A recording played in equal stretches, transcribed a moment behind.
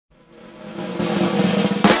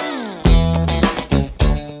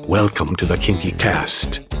Welcome to the Kinky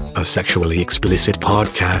Cast, a sexually explicit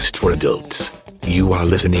podcast for adults. You are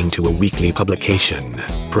listening to a weekly publication,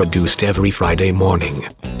 produced every Friday morning.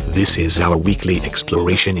 This is our weekly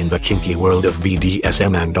exploration in the kinky world of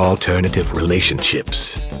BDSM and alternative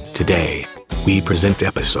relationships. Today, we present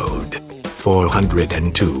episode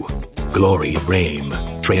 402, Gloria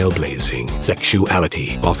Brame, Trailblazing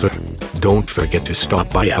Sexuality Author. Don't forget to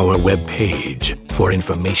stop by our webpage for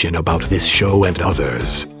information about this show and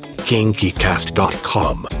others.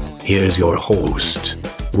 KinkyCast.com. Here's your host,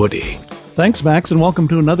 Woody. Thanks, Max, and welcome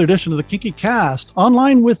to another edition of the Kinky Cast.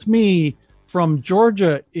 Online with me from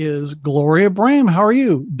Georgia is Gloria Brame. How are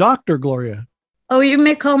you, Dr. Gloria? Oh, you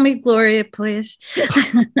may call me Gloria, please.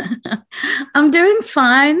 I'm doing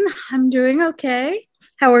fine. I'm doing okay.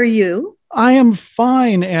 How are you? I am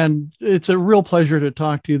fine, and it's a real pleasure to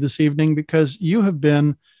talk to you this evening because you have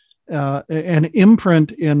been an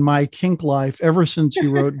imprint in my kink life ever since you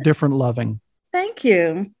wrote Different Loving. Thank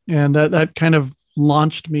you. And that kind of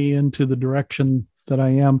launched me into the direction that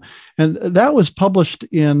I am. And that was published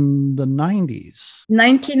in the 90s.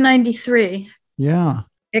 1993. Yeah.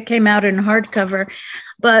 It came out in hardcover,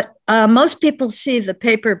 but most people see the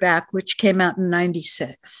paperback, which came out in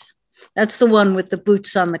 96. That's the one with the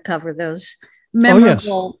boots on the cover, those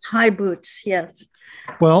memorable high boots. Yes.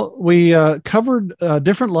 Well, we covered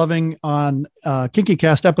Different Loving on Kinky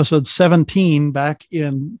Cast episode 17 back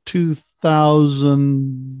in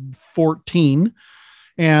 2014.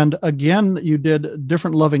 And again, you did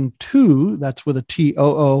Different Loving 2, that's with a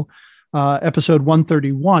T-O-O, episode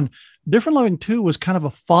 131. Different Loving 2 was kind of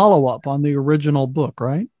a follow-up on the original book,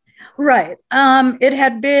 right? Right. It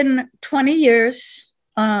had been 20 years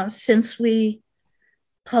since we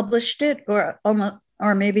published it,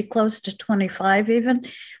 or maybe close to 25 even,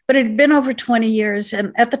 but it had been over 20 years.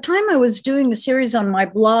 And at the time I was doing a series on my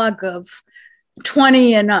blog of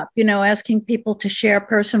 20 and up, asking people to share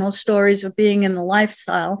personal stories of being in the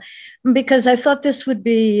lifestyle, because I thought this would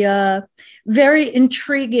be very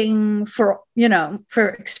intriguing for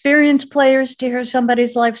experienced players to hear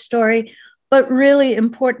somebody's life story, but really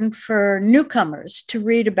important for newcomers to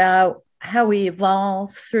read about how we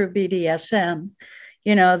evolve through BDSM.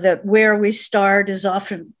 That where we start is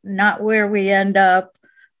often not where we end up.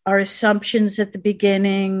 Our assumptions at the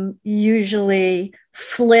beginning usually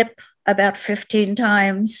flip about 15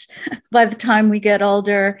 times by the time we get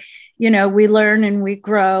older. We learn and we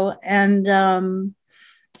grow. And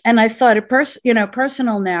I thought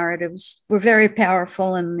personal narratives were very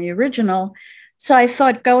powerful in the original. So I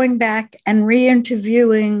thought going back and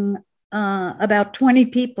re-interviewing about 20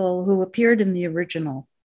 people who appeared in the original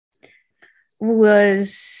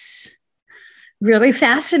was really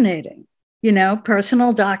fascinating.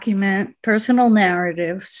 Personal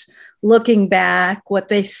narratives, looking back, what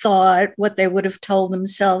they thought, what they would have told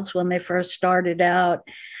themselves when they first started out,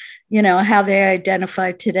 how they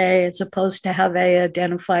identified today as opposed to how they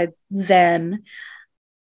identified then.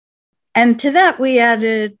 And to that, we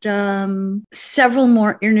added several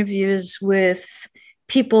more interviews with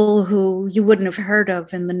people who you wouldn't have heard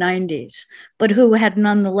of in the 90s, but who had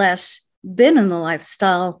nonetheless been in the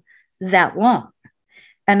lifestyle that long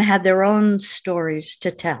and had their own stories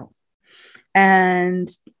to tell. And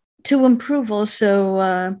to improve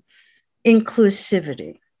also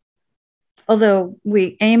inclusivity. Although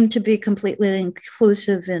we aim to be completely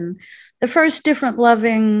inclusive in the first Different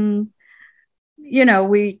Loving,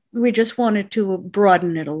 we just wanted to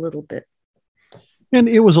broaden it a little bit. And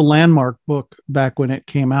it was a landmark book back when it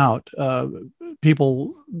came out.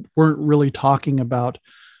 People weren't really talking about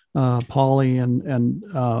poly and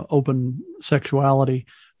open sexuality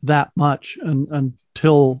that much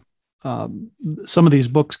until some of these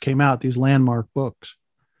books came out, these landmark books.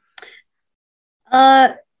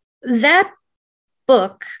 That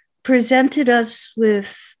book presented us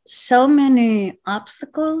with so many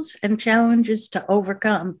obstacles and challenges to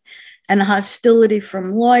overcome, and hostility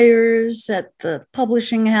from lawyers at the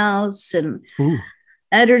publishing house, and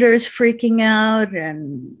editors freaking out,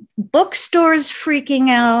 and bookstores freaking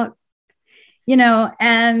out,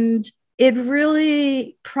 and it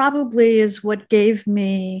really probably is what gave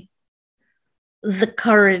me the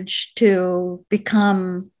courage to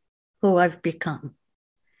become who I've become.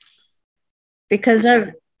 Because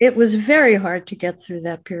it was very hard to get through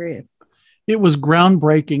that period. It was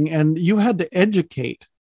groundbreaking, and you had to educate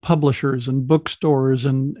publishers and bookstores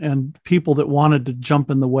and people that wanted to jump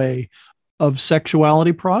in the way of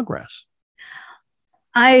sexuality progress.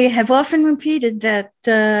 I have often repeated that,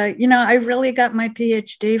 I really got my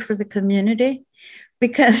PhD for the community,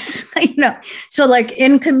 because, so like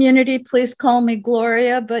in community, please call me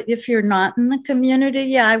Gloria. But if you're not in the community,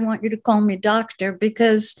 yeah, I want you to call me doctor,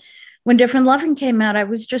 because when Different Loving came out, I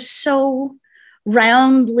was just so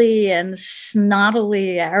roundly and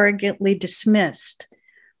snottily, arrogantly dismissed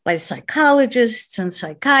by psychologists and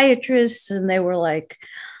psychiatrists. And they were like,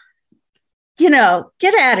 get out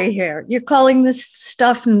of here. You're calling this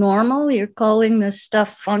stuff normal. You're calling this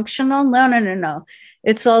stuff functional. No.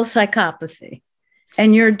 It's all psychopathy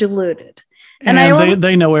and you're deluded. And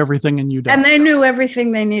they know everything and you don't. And they knew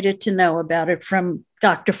everything they needed to know about it from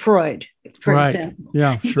Dr. Freud, for example.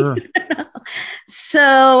 Yeah, sure.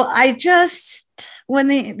 So I just,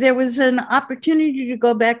 when there was an opportunity to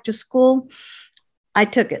go back to school, I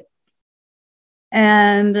took it.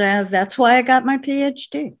 And that's why I got my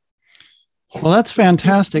PhD. Well, that's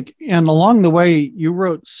fantastic. And along the way, you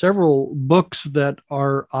wrote several books that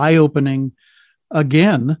are eye-opening.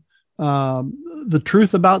 Again, The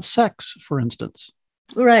Truth About Sex, for instance.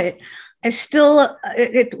 Right.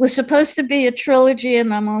 It was supposed to be a trilogy,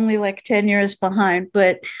 and I'm only like 10 years behind.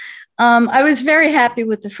 But I was very happy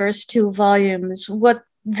with the first 2 volumes. What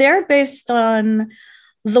they're based on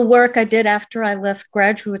the work I did after I left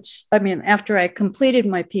after I completed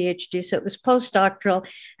my PhD. So it was postdoctoral,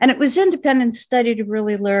 and it was independent study to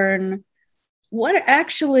really learn what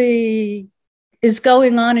actually is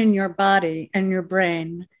going on in your body and your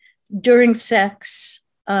brain during sex,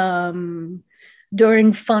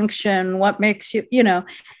 during function, what makes you,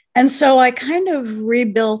 And so I kind of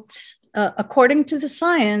rebuilt, according to the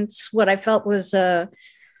science, what I felt was a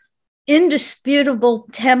indisputable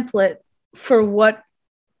template for what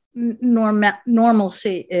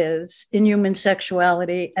normalcy is in human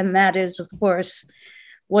sexuality. And that is, of course,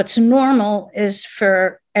 what's normal is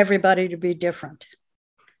for everybody to be different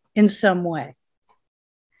in some way.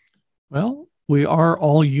 Well, we are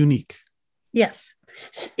all unique. Yes.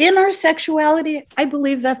 In our sexuality, I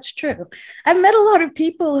believe that's true. I've met a lot of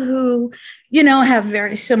people who, have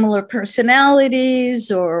very similar personalities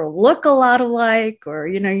or look a lot alike, or,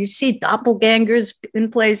 you see doppelgangers in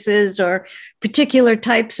places or particular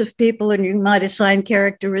types of people, and you might assign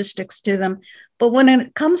characteristics to them. But when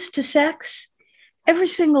it comes to sex, I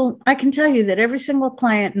can tell you that every single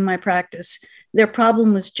client in my practice, their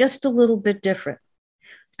problem was just a little bit different,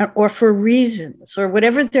 or for reasons, or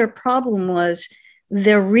whatever their problem was,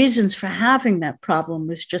 their reasons for having that problem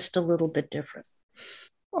was just a little bit different.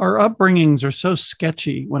 Our upbringings are so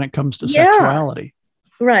sketchy when it comes to sexuality.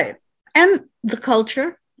 Right. And the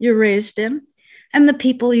culture you're raised in and the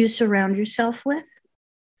people you surround yourself with.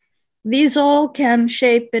 These all can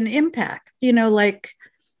shape and impact,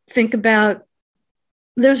 think about,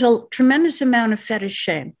 there's a tremendous amount of fetish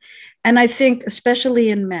shame. And I think, especially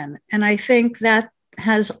in men, and I think that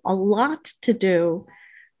has a lot to do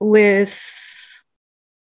with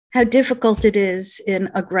how difficult it is in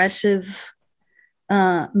aggressive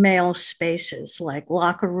male spaces like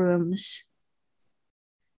locker rooms,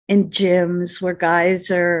 in gyms where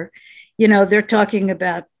guys are, they're talking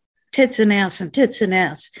about tits and ass and tits and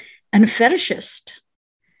ass, and a fetishist.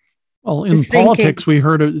 Well, in politics, we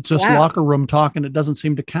heard it's just locker room talk, and it doesn't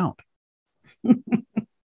seem to count.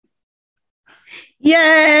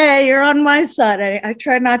 Yay, you're on my side. I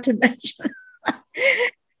try not to mention.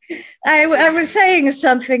 I was saying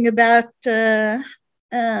something about our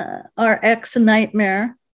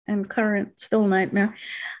ex-nightmare and current still nightmare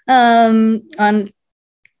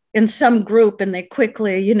in some group, and they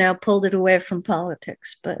quickly, pulled it away from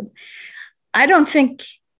politics. But I don't think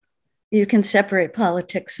you can separate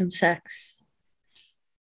politics and sex.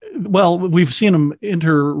 Well, we've seen them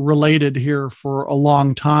interrelated here for a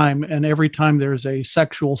long time, and every time there's a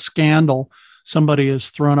sexual scandal, somebody is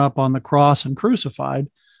thrown up on the cross and crucified.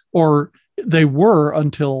 Or they were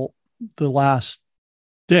until the last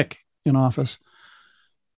dick in office.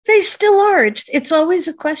 They still are. It's always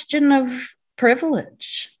a question of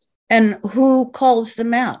privilege and who calls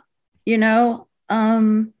them out.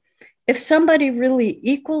 If somebody really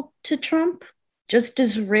equal to Trump, just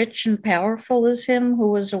as rich and powerful as him, who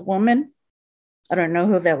was a woman, I don't know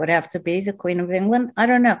who that would have to be, the Queen of England. I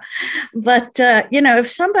don't know. But, if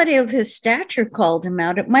somebody of his stature called him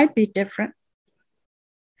out, it might be different.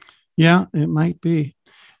 Yeah, it might be.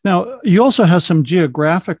 Now, you also have some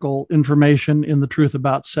geographical information in The Truth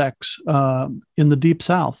About Sex in the Deep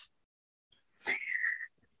South.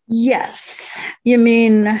 Yes. You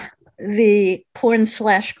mean the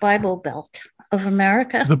porn/Bible Belt of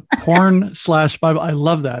America? The porn/Bible. I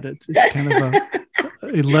love that. It's kind of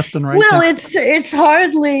a left and right. Well, it's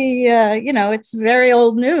hardly, it's very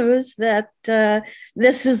old news that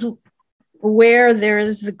this is where there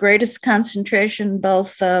is the greatest concentration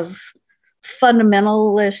both of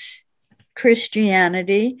fundamentalist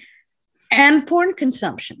Christianity and porn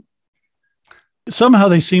consumption. Somehow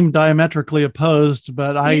they seem diametrically opposed,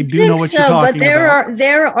 but I do know what you're talking about.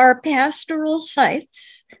 There are pastoral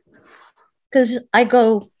sites, because I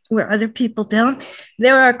go where other people don't.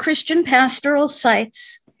 There are Christian pastoral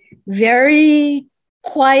sites, very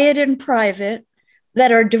quiet and private,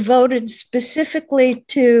 that are devoted specifically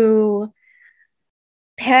to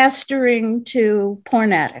pastoring to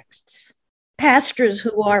porn addicts, pastors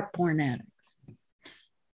who are porn addicts.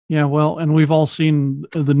 Yeah, well, and we've all seen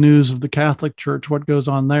the news of the Catholic Church, what goes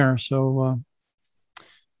on there. So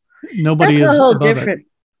nobody That's is a whole above different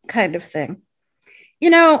kind of thing. You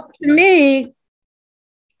know, to me,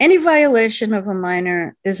 any violation of a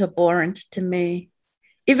minor is abhorrent to me,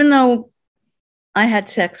 even though I had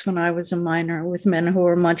sex when I was a minor with men who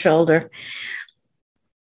were much older.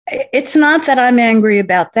 It's not that I'm angry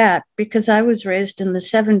about that, because I was raised in the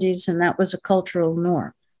 70s and that was a cultural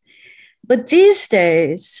norm. But these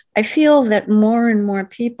days, I feel that more and more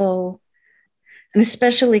people, and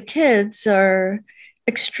especially kids, are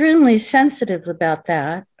extremely sensitive about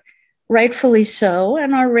that, rightfully so,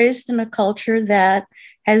 and are raised in a culture that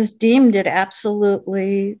has deemed it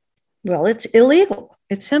absolutely, well, it's illegal.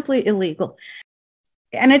 It's simply illegal.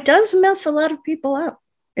 And it does mess a lot of people up.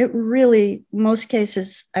 It really, most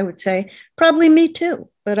cases, I would say, probably me too,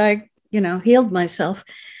 but I, healed myself.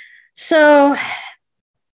 So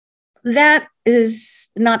that is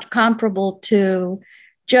not comparable to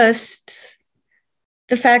just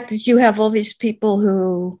the fact that you have all these people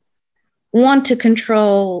who want to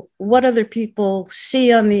control what other people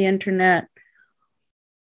see on the internet,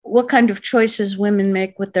 what kind of choices women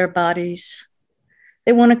make with their bodies.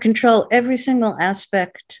 They want to control every single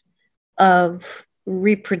aspect of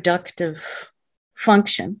reproductive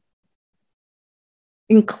function,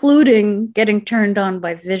 including getting turned on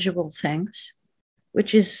by visual things,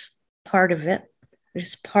 which is part of it.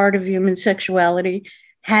 It's part of human sexuality,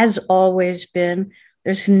 has always been.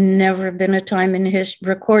 There's never been a time in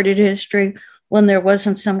recorded history when there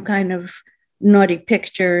wasn't some kind of naughty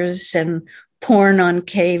pictures and porn on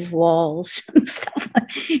cave walls and stuff.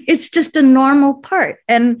 It's just a normal part.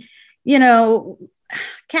 And,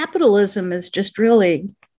 capitalism has just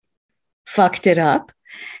really fucked it up.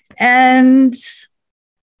 And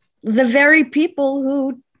the very people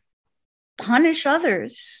who punish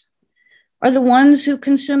others are the ones who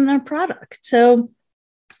consume their product. So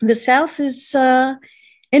the South is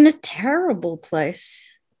in a terrible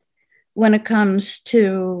place when it comes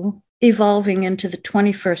to evolving into the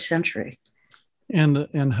 21st century. And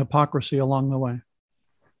hypocrisy along the way.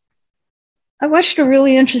 I watched a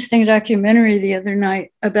really interesting documentary the other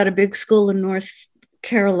night about a big school in North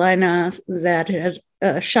Carolina that had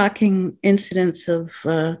shocking incidents of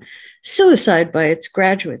suicide by its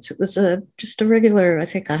graduates. It was just a regular, I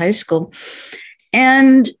think, a high school.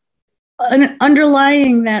 And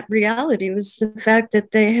underlying that reality was the fact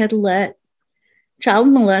that they had let child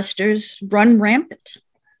molesters run rampant.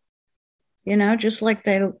 Just like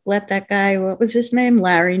they let that guy, what was his name?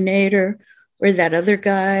 Larry Nader, or that other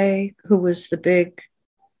guy who was the big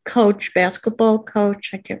coach, basketball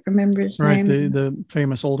coach. I can't remember his name. Right, the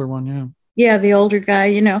famous older one, yeah. Yeah, the older guy,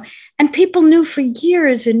 And people knew for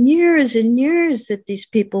years and years and years that these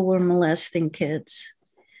people were molesting kids.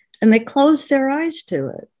 And they closed their eyes to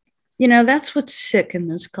it. That's what's sick in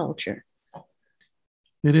this culture.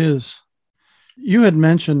 It is. You had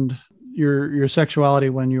mentioned your sexuality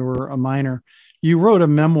when you were a minor. You wrote a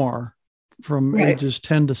memoir from ages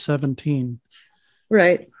 10 to 17.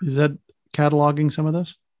 Right. Is that cataloging some of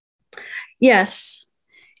this? Yes.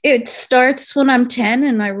 It starts when I'm 10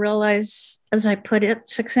 and I realize, as I put it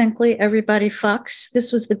succinctly, everybody fucks.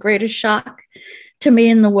 This was the greatest shock to me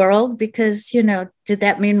in the world because, did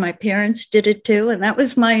that mean my parents did it too? And that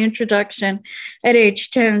was my introduction at age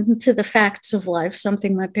 10 to the facts of life,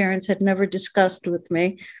 something my parents had never discussed with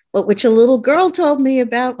me, but which a little girl told me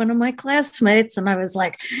about one of my classmates. And I was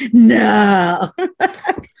like, no.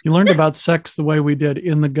 You learned about sex the way we did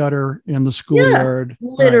in the gutter, in the schoolyard. Yeah,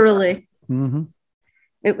 literally. Right. Mm-hmm.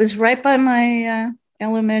 It was right by my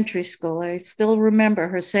elementary school. I still remember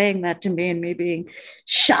her saying that to me and me being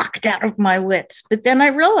shocked out of my wits. But then I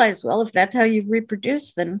realized, well, if that's how you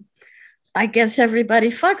reproduce, then I guess everybody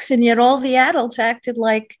fucks. And yet all the adults acted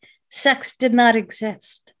like sex did not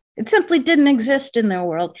exist. It simply didn't exist in their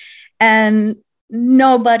world. And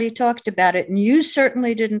nobody talked about it. And you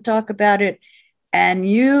certainly didn't talk about it. And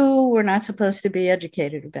you were not supposed to be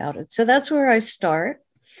educated about it. So that's where I start.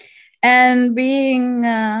 And being,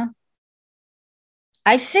 I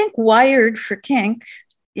think, wired for kink,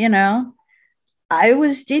 I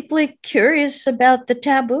was deeply curious about the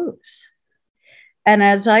taboos. And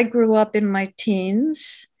as I grew up in my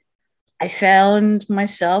teens, I found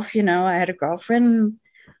myself, I had a girlfriend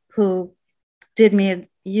who did me a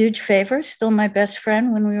huge favor, still my best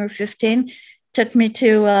friend when we were 15, took me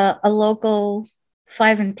to a local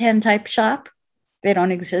 5 and 10 type shop. They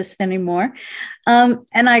don't exist anymore. And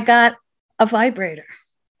I got a vibrator.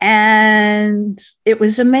 And it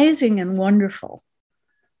was amazing and wonderful.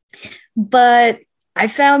 But I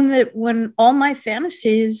found that when all my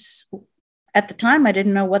fantasies, at the time, I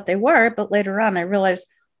didn't know what they were, but later on, I realized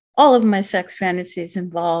all of my sex fantasies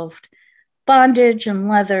involved bondage and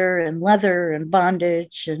leather and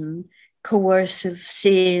bondage and coercive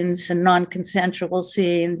scenes and non-consensual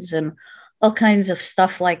scenes and all kinds of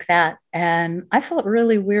stuff like that. And I felt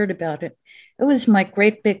really weird about it. It was my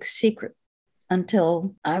great big secret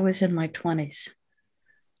until I was in my 20s.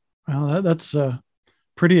 Well, that's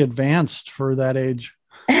pretty advanced for that age.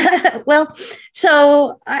 Well,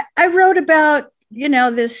 so I wrote about,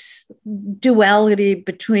 this duality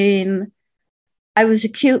between I was a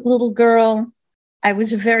cute little girl. I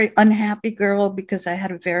was a very unhappy girl because I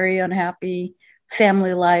had a very unhappy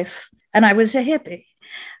family life, and I was a hippie.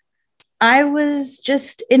 I was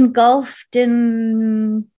just engulfed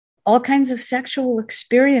in all kinds of sexual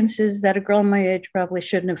experiences that a girl my age probably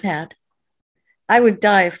shouldn't have had. I would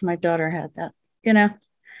die if my daughter had that,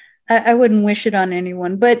 I wouldn't wish it on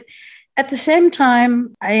anyone. But at the same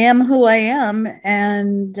time, I am who I am.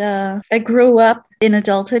 And I grew up in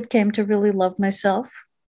adulthood, came to really love myself.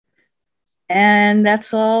 And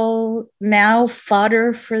that's all now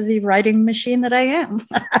fodder for the writing machine that I am.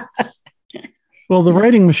 Well, the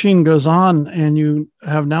writing machine goes on, and you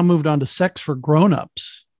have now moved on to Sex for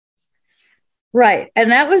Grown-ups. Right.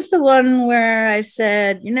 And that was the one where I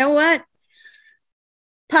said, you know what?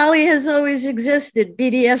 Poly has always existed.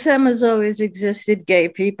 BDSM has always existed. Gay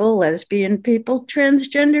people, lesbian people,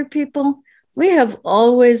 transgender people. We have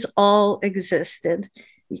always all existed.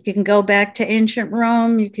 You can go back to ancient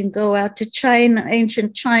Rome. You can go out to China,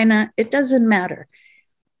 ancient China. It doesn't matter.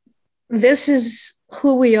 This is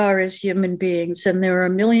who we are as human beings. And there are a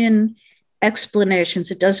million explanations.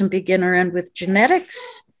 It doesn't begin or end with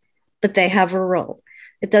genetics, but they have a role.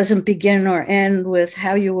 It doesn't begin or end with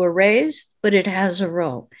how you were raised, but it has a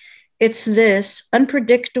role. It's this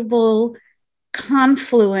unpredictable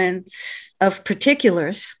confluence of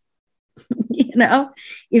particulars,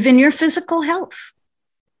 even your physical health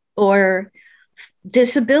or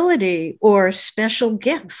disability or special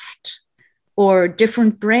gift or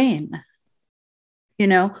different brain.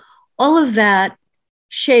 All of that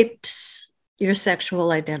shapes your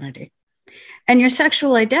sexual identity. And your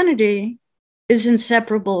sexual identity is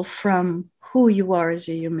inseparable from who you are as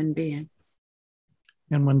a human being.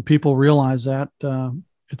 And when people realize that,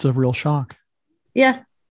 it's a real shock. Yeah.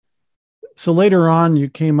 So later on, you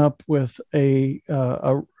came up with a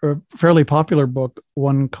fairly popular book,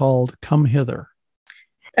 one called Come Hither.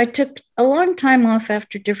 I took a long time off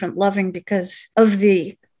after Different Loving because of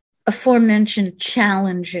the aforementioned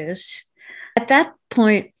challenges. At that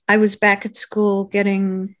point, I was back at school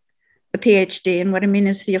getting a PhD. And what I mean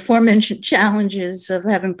is the aforementioned challenges of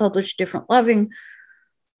having published Different Loving.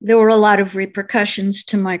 There were a lot of repercussions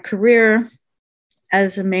to my career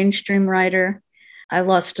as a mainstream writer. I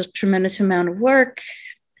lost a tremendous amount of work.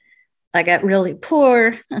 I got really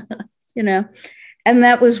poor, And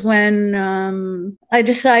that was when I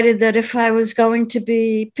decided that if I was going to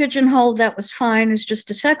be pigeonholed, that was fine as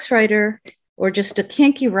just a sex writer or just a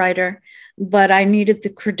kinky writer. But I needed the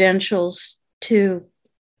credentials to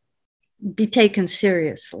be taken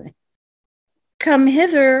seriously. Come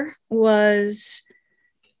Hither was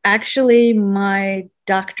actually my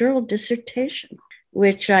doctoral dissertation,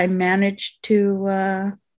 which I managed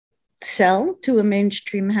to sell to a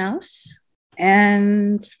mainstream house.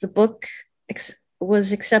 And the book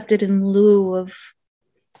was accepted in lieu of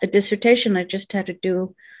a dissertation. I just had to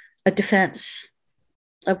do a defense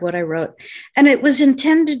of what I wrote. And it was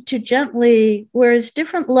intended to gently, whereas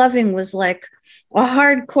Different Loving was like a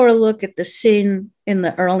hardcore look at the scene in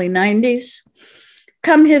the early 90s.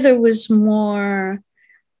 Come Hither was more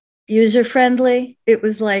user-friendly. It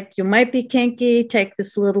was like, you might be kinky, take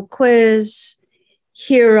this little quiz.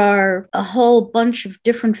 Here are a whole bunch of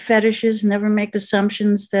different fetishes. Never make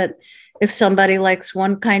assumptions that if somebody likes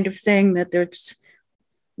one kind of thing, that there's,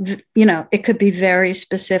 it could be very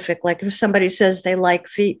specific. Like if somebody says they like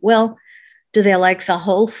feet, well, do they like the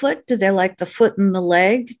whole foot? Do they like the foot and the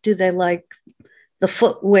leg? Do they like the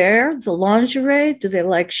footwear, the lingerie? Do they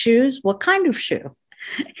like shoes? What kind of shoe?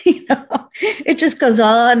 It just goes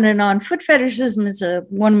on and on. Foot fetishism is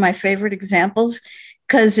one of my favorite examples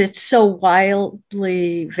because it's so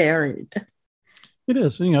wildly varied. It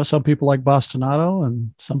is. Some people like Bastonado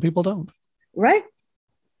and some people don't. Right.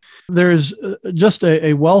 There's just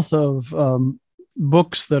a wealth of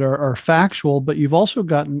books that are factual, but you've also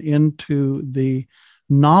gotten into the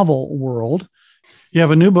novel world. You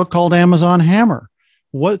have a new book called Amazon Hammer.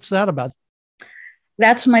 What's that about?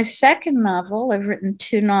 That's my second novel. I've written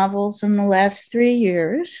 2 novels in the last 3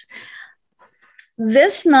 years.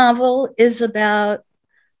 This novel is about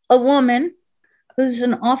a woman who's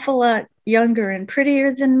an awful lot younger and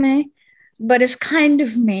prettier than me, but is kind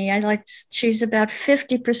of me. She's about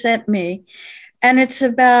 50% me. And it's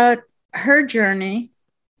about her journey.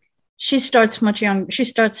 She starts much younger. She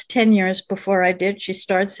starts 10 years before I did. She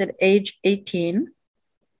starts at age 18.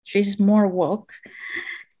 She's more woke.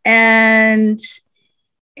 And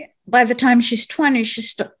by the time she's 20,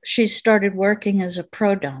 she started working as a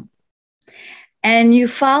pro dom. And you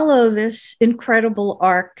follow this incredible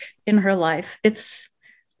arc in her life. It's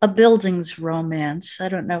a buildings romance. I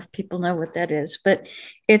don't know if people know what that is, but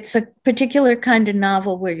it's a particular kind of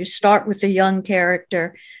novel where you start with a young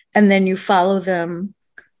character and then you follow them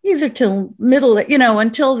either till middle,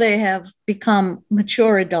 until they have become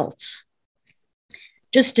mature adults,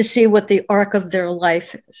 just to see what the arc of their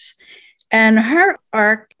life is. And her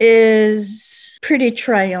arc is pretty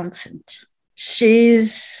triumphant.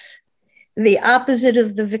 She's the opposite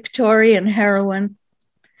of the Victorian heroine.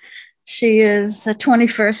 She is a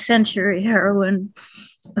 21st century heroine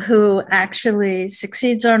who actually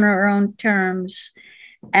succeeds on her own terms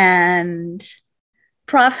and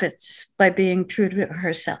profits by being true to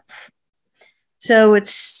herself. So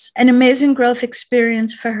it's an amazing growth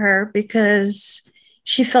experience for her because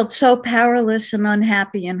she felt so powerless and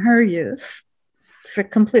unhappy in her youth for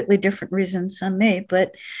completely different reasons than me.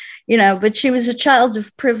 But she was a child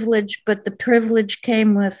of privilege, but the privilege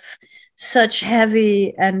came with such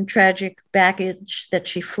heavy and tragic baggage that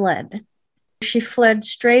she fled. She fled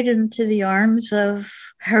straight into the arms of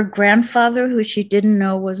her grandfather, who she didn't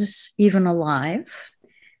know was even alive.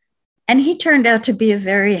 And he turned out to be a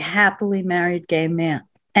very happily married gay man.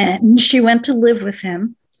 And she went to live with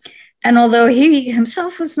him. And although he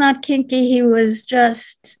himself was not kinky, he was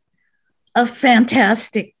just a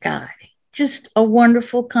fantastic guy, just a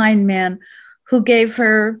wonderful, kind man who gave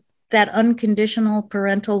her that unconditional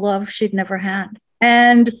parental love she'd never had.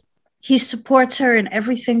 And he supports her in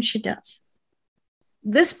everything she does.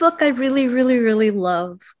 This book I really, really, really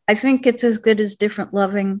love. I think it's as good as Different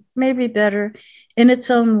Loving, maybe better in its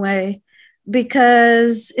own way,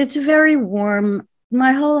 because it's very warm.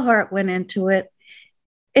 My whole heart went into it.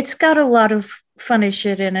 It's got a lot of funny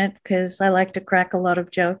shit in it because I like to crack a lot of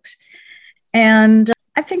jokes. And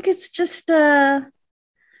I think it's just an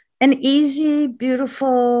easy,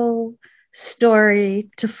 beautiful story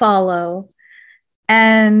to follow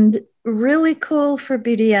and really cool for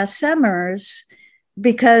BDSMers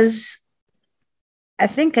because I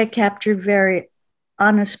think I captured very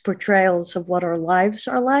honest portrayals of what our lives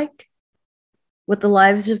are like, what the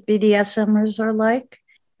lives of BDSMers are like.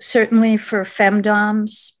 Certainly for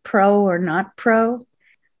femdoms, pro or not pro,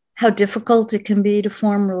 how difficult it can be to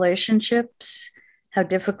form relationships, how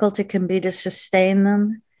difficult it can be to sustain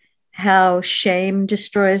them, how shame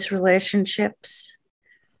destroys relationships,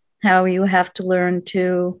 how you have to learn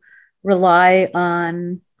to rely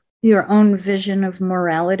on your own vision of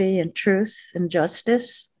morality and truth and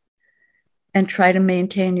justice and try to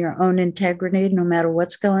maintain your own integrity no matter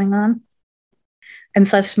what's going on, and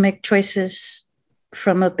thus make choices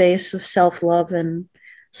from a base of self-love and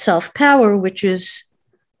self-power, which is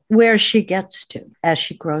where she gets to as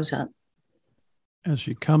she grows up. As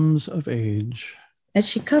she comes of age. As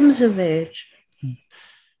she comes of age.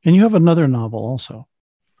 And you have another novel also.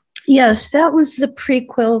 Yes, that was the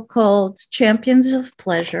prequel called Champions of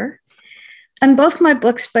Pleasure. And both my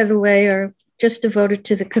books, by the way, are just devoted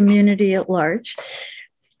to the community at large.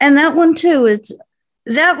 And that one too,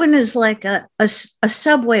 that one is like a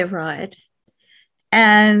subway ride.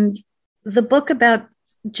 And the book about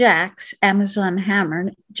Jax, Amazon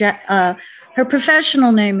Hammer, her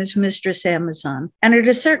professional name is Mistress Amazon. And at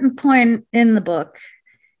a certain point in the book,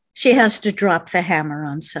 she has to drop the hammer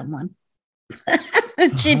on someone.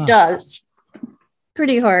 She does.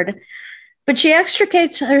 Pretty hard. But she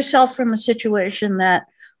extricates herself from a situation that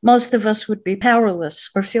most of us would be powerless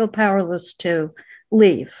or feel powerless to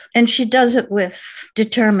leave. And she does it with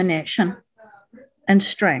determination and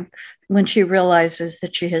strength when she realizes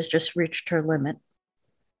that she has just reached her limit.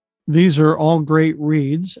 These are all great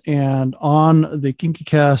reads. And on the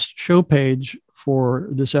KinkyCast show page for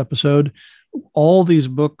this episode, all these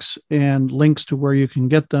books and links to where you can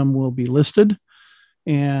get them will be listed.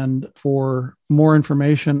 And for more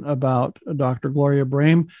information about Dr. Gloria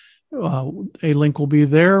Brame, A link will be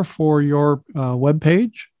there for your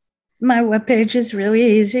webpage. My webpage is really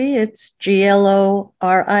easy. It's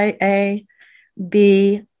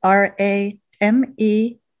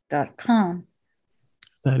gloriabrame.com.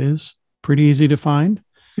 That is pretty easy to find.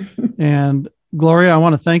 And Gloria, I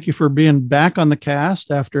want to thank you for being back on the cast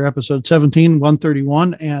after episode 17,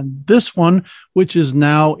 131, and this one, which is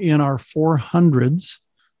now in our 400s.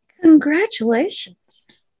 Congratulations.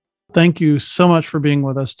 Thank you so much for being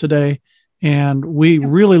with us today. And we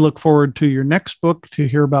really look forward to your next book to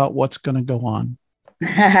hear about what's going to go on.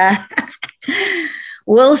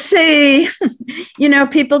 We'll see.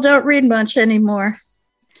 People don't read much anymore.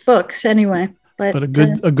 Books, anyway. But a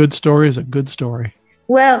good story is a good story.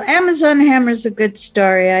 Well, Amazon Hammer's a good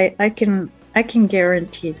story. I can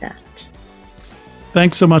guarantee that.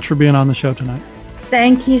 Thanks so much for being on the show tonight.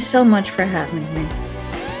 Thank you so much for having me.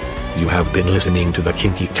 You have been listening to the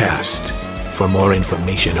Kinky Cast. For more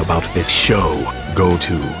information about this show, go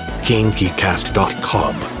to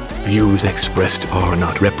kinkycast.com. Views expressed are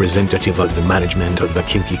not representative of the management of the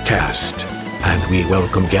Kinky Cast, and we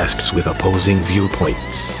welcome guests with opposing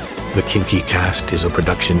viewpoints. The Kinky Cast is a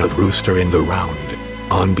production of Rooster in the Round.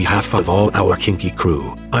 On behalf of all our kinky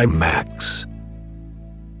crew, I'm Max.